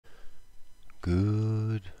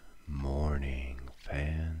Good morning,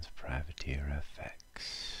 fans. PrivateerFX.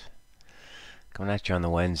 Coming at you on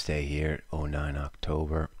the Wednesday here, 09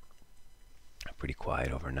 October. Pretty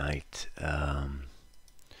quiet overnight. Got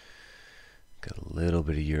a little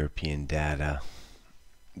bit of European data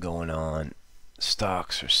going on.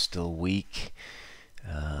 Stocks are still weak,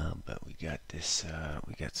 but we got this.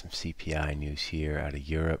 We got some CPI news here out of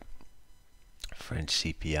Europe. French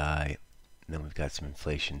CPI. And then we've got some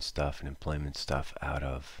inflation stuff and employment stuff out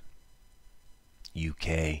of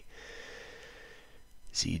UK.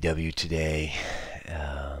 CW today.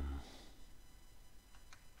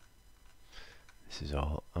 This is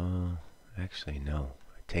all. Actually, no.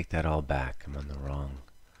 I take that all back. I'm on the wrong.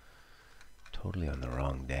 Totally on the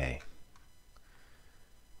wrong day.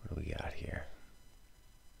 What do we got here?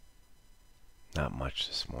 Not much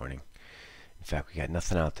this morning. In fact, we got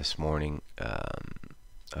nothing out this morning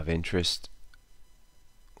of interest.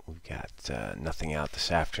 We've got nothing out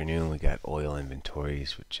this afternoon. We got oil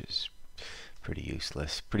inventories, which is pretty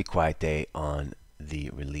useless. Pretty quiet day on the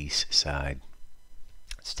release side.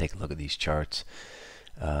 Let's take a look at these charts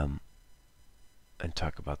and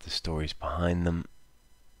talk about the stories behind them.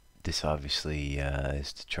 This obviously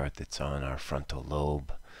is the chart that's on our frontal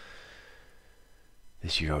lobe.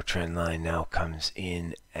 This Euro trend line now comes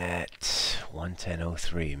in at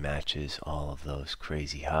 110.03, matches all of those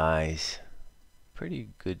crazy highs. Pretty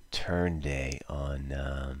good turn day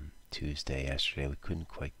on Tuesday yesterday. We couldn't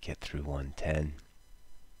quite get through 110.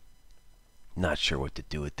 Not sure what to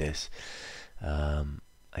do with this.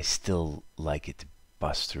 I still like it to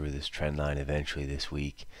bust through this trend line eventually this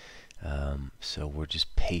week. So we're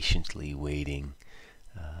just patiently waiting,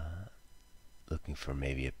 looking for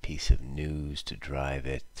maybe a piece of news to drive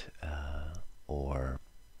it, or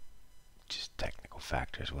just technical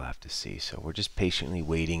factors. We'll have to see. So we're just patiently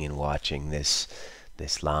waiting and watching this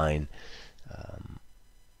line.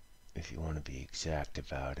 If you want to be exact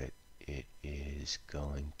about it, it is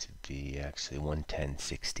going to be actually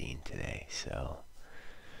 110.16 today. So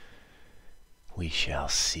we shall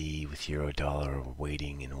see with euro dollar. We're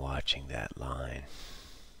waiting and watching that line.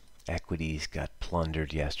 Equities got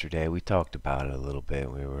plundered yesterday. We talked about it a little bit.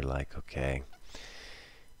 We were like, okay,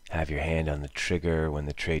 have your hand on the trigger when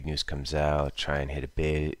the trade news comes out. Try and hit a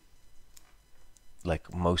bid.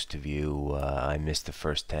 Like most of you, I missed the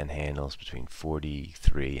first 10 handles between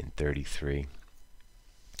 43 and 33.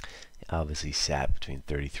 Obviously sat between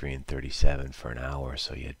 33 and 37 for an hour,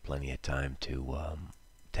 so you had plenty of time to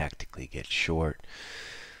tactically get short.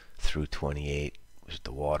 Through 28 was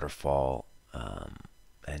the waterfall,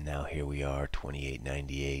 and now here we are,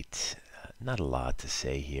 28.98. Not a lot to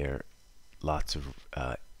say here. Lots of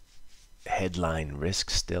headline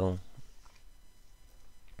risk still.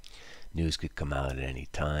 News could come out at any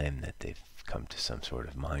time that they've come to some sort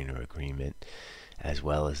of minor agreement, as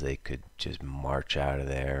well as they could just march out of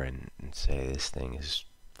there and say this thing is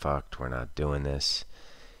fucked, we're not doing this.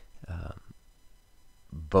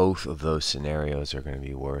 Both of those scenarios are going to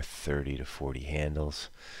be worth 30 to 40 handles.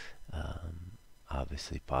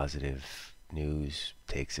 Obviously positive news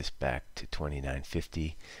takes us back to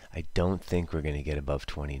 29.50. I don't think we're going to get above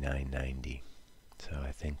 29.90. So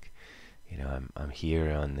I think, you know, I'm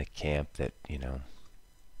here on the camp that, you know,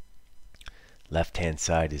 left-hand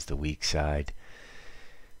side is the weak side.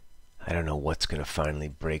 I don't know what's going to finally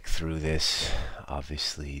break through this.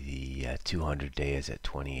 Obviously, the 200-day is at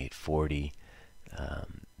 28.40.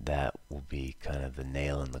 That will be kind of the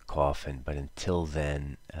nail in the coffin. But until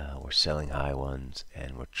then, we're selling high ones,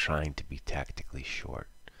 and we're trying to be tactically short.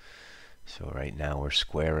 So right now we're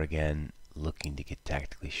square again, looking to get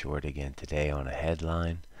tactically short again today on a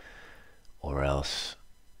headline. Or else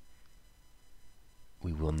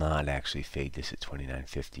we will not actually fade this at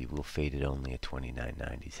 29.50. We'll fade it only at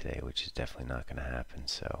 29.90 today, which is definitely not going to happen.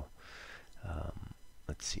 So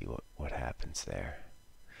let's see what happens there.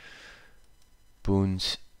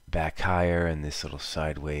 Boons back higher, and this little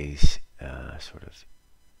sideways sort of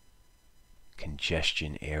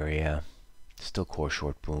congestion area. Still core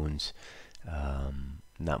short boons.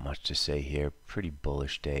 Not much to say here. Pretty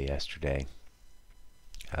bullish day yesterday.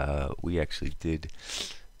 We actually did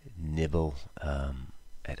nibble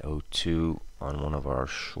at 02 on one of our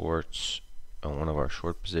shorts, on one of our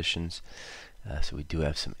short positions. So we do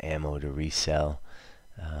have some ammo to resell,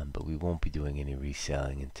 but we won't be doing any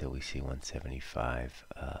reselling until we see 175,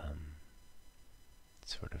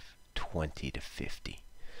 sort of 20 to 50,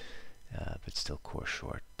 but still core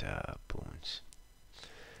short boons.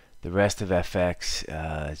 The rest of FX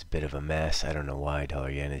is a bit of a mess. I don't know why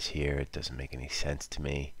dollar yen is here. It doesn't make any sense to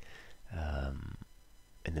me.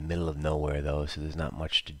 in the middle of nowhere though, so there's not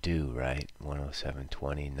much to do, right?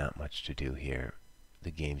 107.20, not much to do here.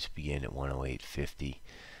 The games begin at 108.50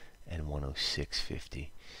 and 106.50.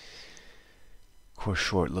 Core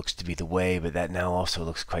short looks to be the way, but that now also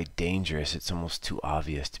looks quite dangerous. It's almost too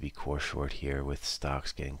obvious to be core short here with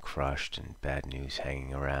stocks getting crushed and bad news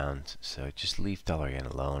hanging around. So just leave dollar yen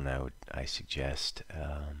alone, I suggest.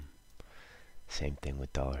 Same thing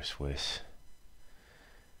with dollar Swiss.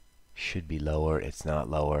 Should be lower, it's not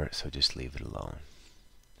lower, so just leave it alone.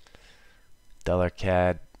 Dollar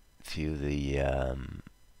CAD, a few of the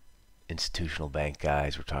institutional bank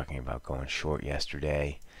guys were talking about going short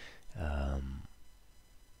yesterday.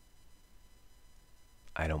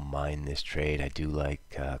 I don't mind this trade. I do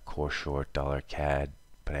like core short dollar CAD,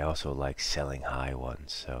 but I also like selling high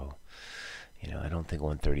ones. So, I don't think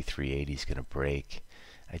 133.80 is going to break.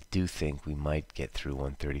 I do think we might get through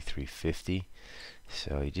 133.50.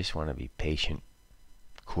 So you just want to be patient.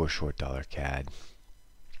 Core short dollar CAD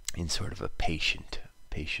in sort of a patient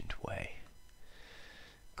way.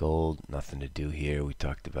 Gold, nothing to do here. We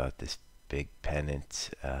talked about this big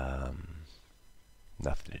pennant.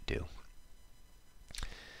 Nothing to do.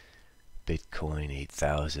 Bitcoin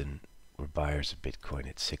 8,000. We're buyers of Bitcoin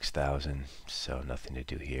at 6,000. So nothing to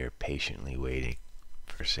do here. Patiently waiting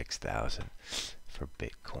for 6,000 for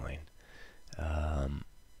Bitcoin.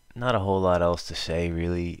 Not a whole lot else to say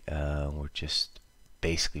really. We're just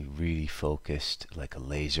basically really focused like a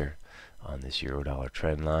laser on this euro-dollar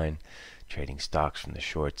trend line, trading stocks from the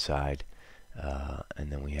short side,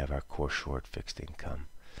 and then we have our core short fixed income.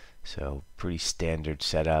 So pretty standard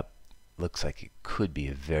setup. Looks like it could be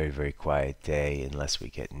a very, very quiet day unless we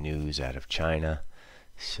get news out of China.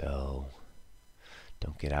 So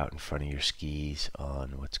don't get out in front of your skis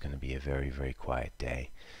on what's going to be a very, very quiet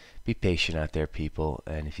day. Be patient out there, people,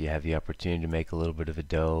 and if you have the opportunity to make a little bit of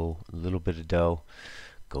dough,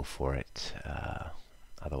 go for it.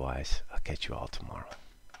 Otherwise, I'll catch you all tomorrow.